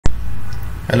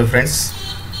Hello friends,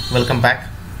 welcome back.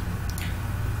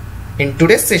 In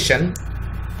today's session,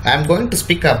 I am going to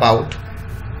speak about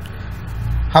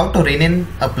how to rename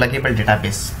a pluggable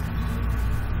database.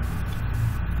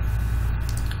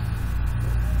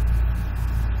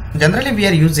 Generally, we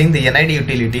are using the NID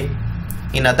utility.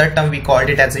 In other term, we called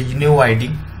it as a new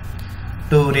ID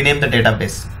to rename the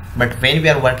database. But when we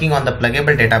are working on the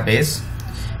pluggable database,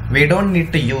 we don't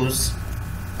need to use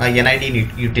a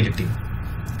NID utility.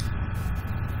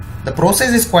 The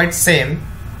process is quite same.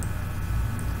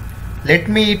 Let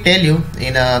me tell you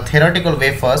in a theoretical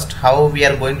way first how we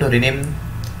are going to rename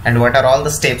and what are all the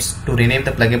steps to rename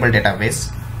the pluggable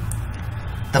database.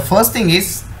 The first thing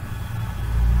is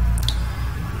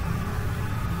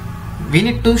we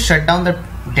need to shut down the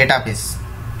database,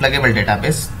 pluggable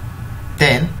database.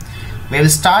 Then we will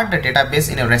start the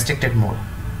database in a restricted mode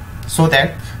so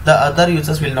that the other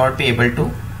users will not be able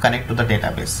to connect to the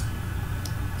database.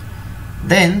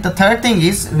 Then the third thing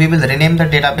is we will rename the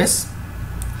database,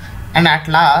 and at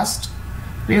last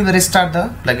we will restart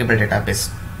the pluggable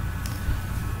database.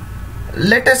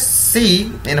 Let us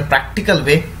see in a practical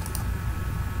way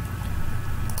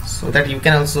so that you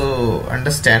can also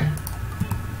understand.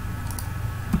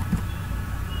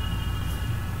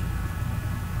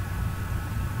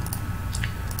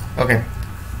 Okay,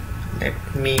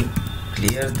 let me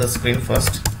clear the screen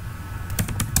first.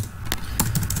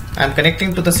 I am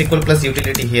connecting to the SQL Plus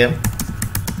utility here.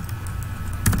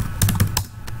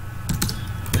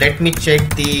 Let me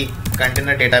check the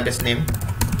container database name.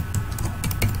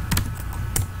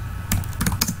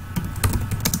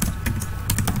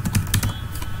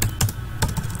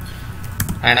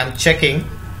 And I'm checking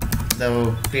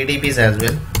the PDBs as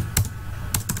well.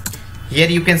 Here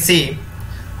you can see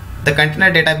the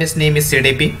container database name is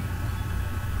CDB,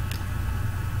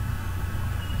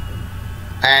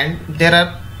 and there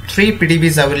are 3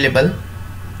 PDBs available.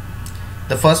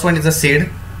 The first one is a seed,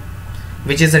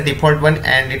 which is a default one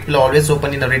and it will always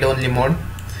open in a read only mode.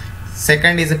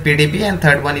 Second is a PDB and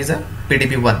third one is a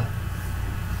PDB1.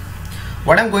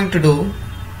 What I'm going to do,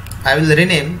 I will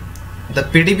rename the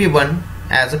PDB1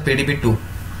 as a PDB2.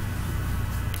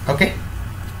 Okay,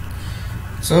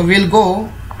 so we'll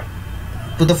go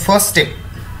to the first step.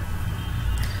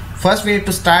 First we need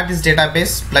to start this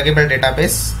database, pluggable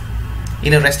database,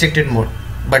 in a restricted mode.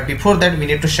 But before that we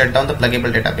need to shut down the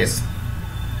pluggable database,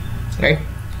 right?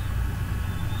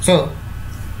 So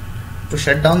to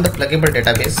shut down the pluggable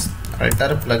database,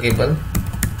 alter pluggable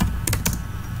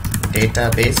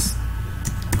database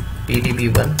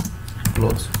PDB1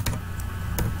 close.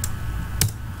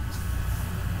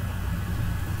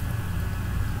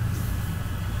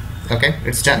 Okay,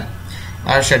 it's done.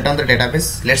 I'll shut down the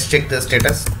database. Let's check the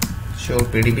status. Show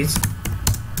PDBs.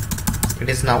 It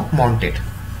is now mounted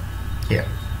here.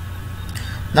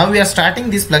 Now we are starting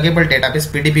this pluggable database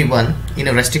PDB1 in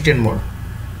a restricted mode.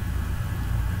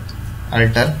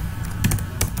 Alter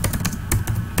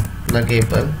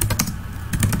pluggable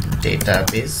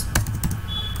database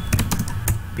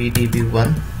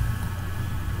PDB1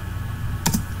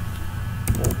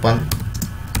 open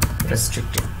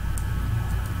restricted.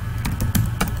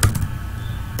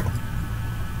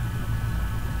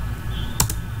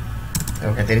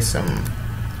 Okay, there is some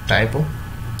typo,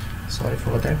 sorry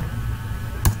for that.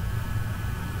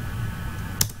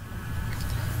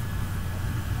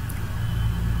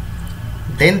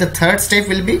 Then the third step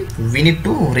will be we need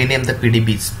to rename the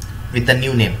PDBs with the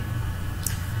new name.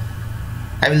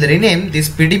 I will rename this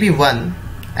PDB1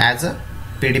 as a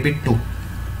PDB2.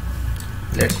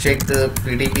 Let's check the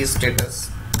PDB status.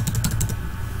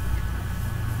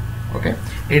 Okay,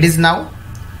 it is now,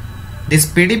 this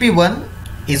PDB1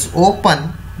 is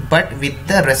open but with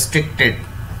the restricted.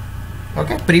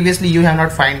 Okay, previously you have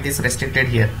not find this restricted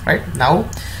here, right? Now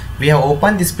we have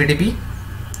opened this PDB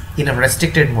in a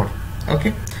restricted mode.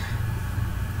 Okay,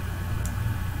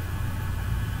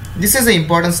 this is an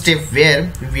important step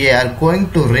where we are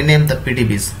going to rename the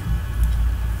PDBs.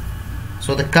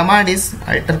 So the command is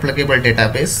alter pluggable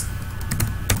database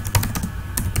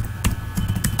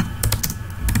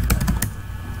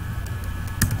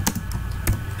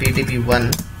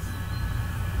PDB1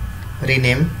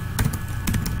 rename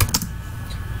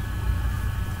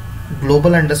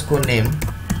global underscore name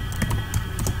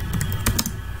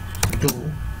to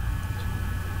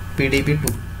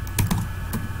PDB2.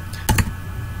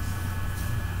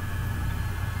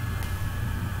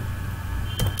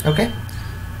 Okay,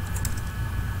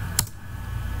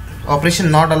 operation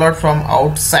not allowed from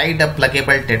outside a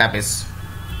pluggable database.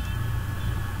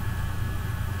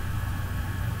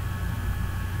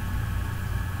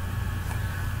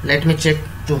 Let me check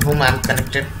to whom I am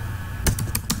connected.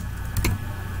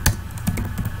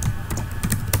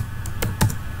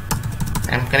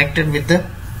 I'm connected with the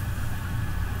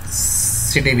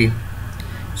CDB.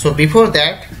 So before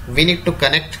that we need to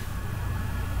connect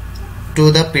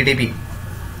to the PDB.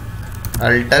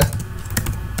 Alter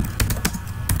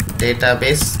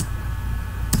database,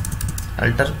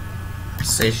 alter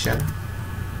session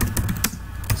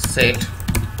set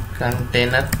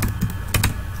container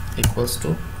equals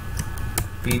to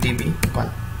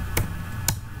PDB1.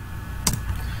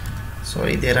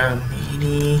 Sorry, there are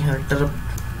many alter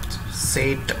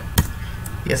set.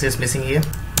 Yes, it's missing here.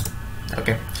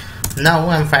 Okay, now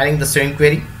I'm firing the same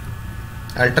query.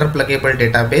 Alter pluggable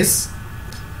database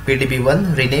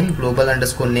PDB1 rename global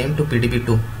underscore name to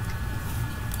PDB2.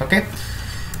 Okay,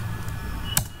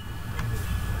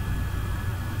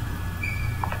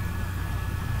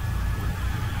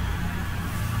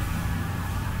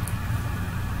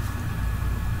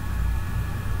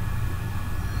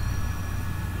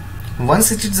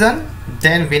 once it is done,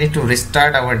 then we need to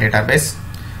restart our database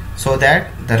so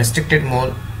that the restricted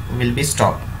mode will be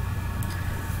stopped.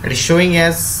 It is showing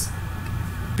as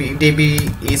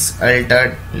PDB is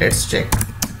altered. Let's check.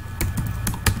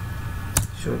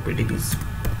 Show PDBs.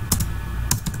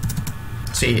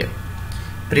 See here,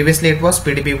 previously it was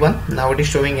PDB1, now it is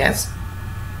showing as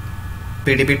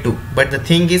PDB2, but the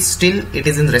thing is still it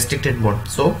is in restricted mode,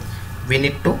 so we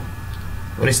need to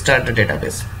restart the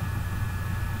database.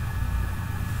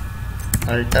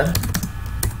 Alter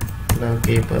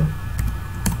pluggable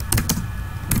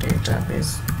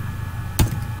database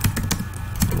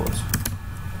close.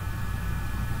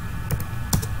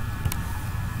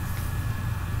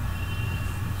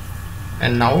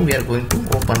 And now we are going to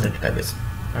open the database.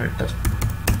 Alter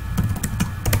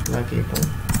pluggable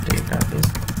database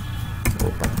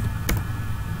open.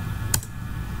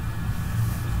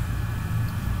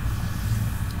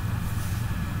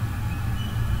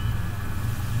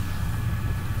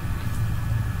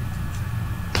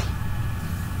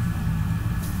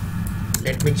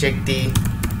 Let me check the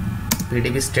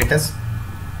PDB status.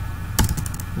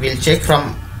 We'll check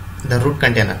from the root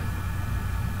container.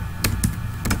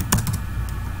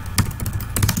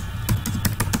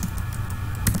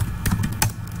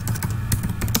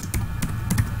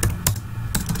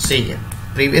 See here,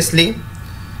 previously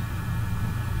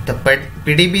the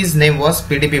PDB's name was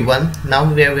PDB1,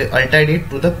 now we have altered it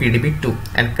to the PDB2,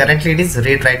 and currently it is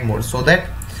read write mode, so that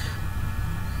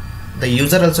the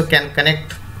user also can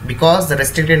connect, because the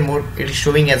restricted mode it is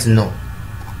showing as no.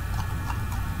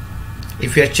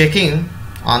 If you are checking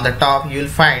on the top, you will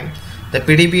find the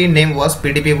PDB name was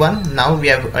PDB1, now we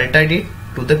have altered it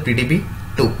to the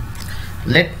PDB2.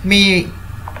 Let me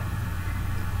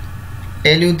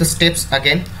tell you the steps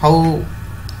again how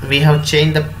we have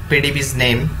changed the PDB's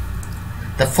name.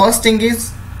 The first thing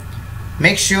is,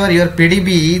 make sure your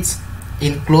PDB is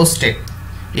in closed state.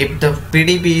 If the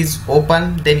PDB is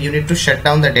open, then you need to shut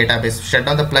down the database, shut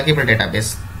down the pluggable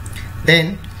database.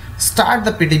 Then start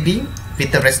the PDB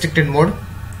with the restricted mode.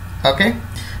 Okay,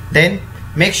 then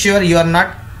make sure you are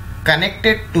not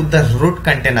connected to the root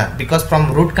container, because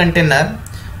from root container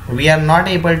we are not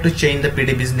able to change the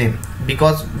PDB's name,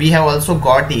 because we have also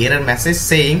got the error message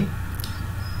saying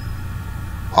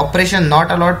operation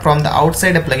not allowed from the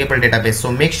outside a pluggable database.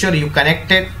 So make sure you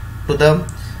connected to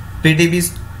the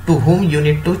PDBs to whom you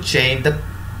need to change the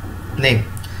name.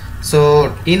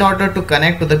 So in order to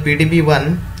connect to the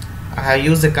PDB1, I have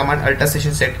used the command alter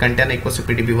session set container equals to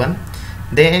PDB1.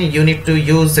 Then you need to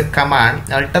use the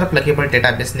command alter pluggable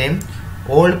database name,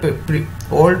 old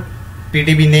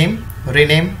PDB name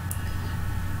rename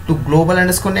to global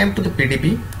underscore name to the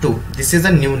PDB2. This is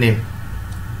a new name.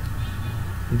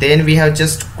 Then we have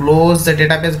just closed the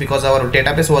database because our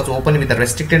database was open with the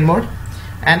restricted mode,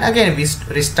 and again we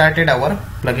restarted our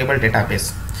pluggable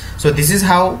database. So this is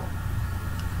how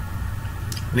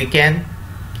we can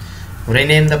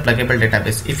rename the pluggable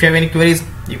database. If you have any queries,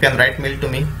 you can write mail to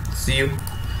me. See you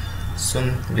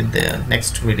soon with the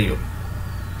next video.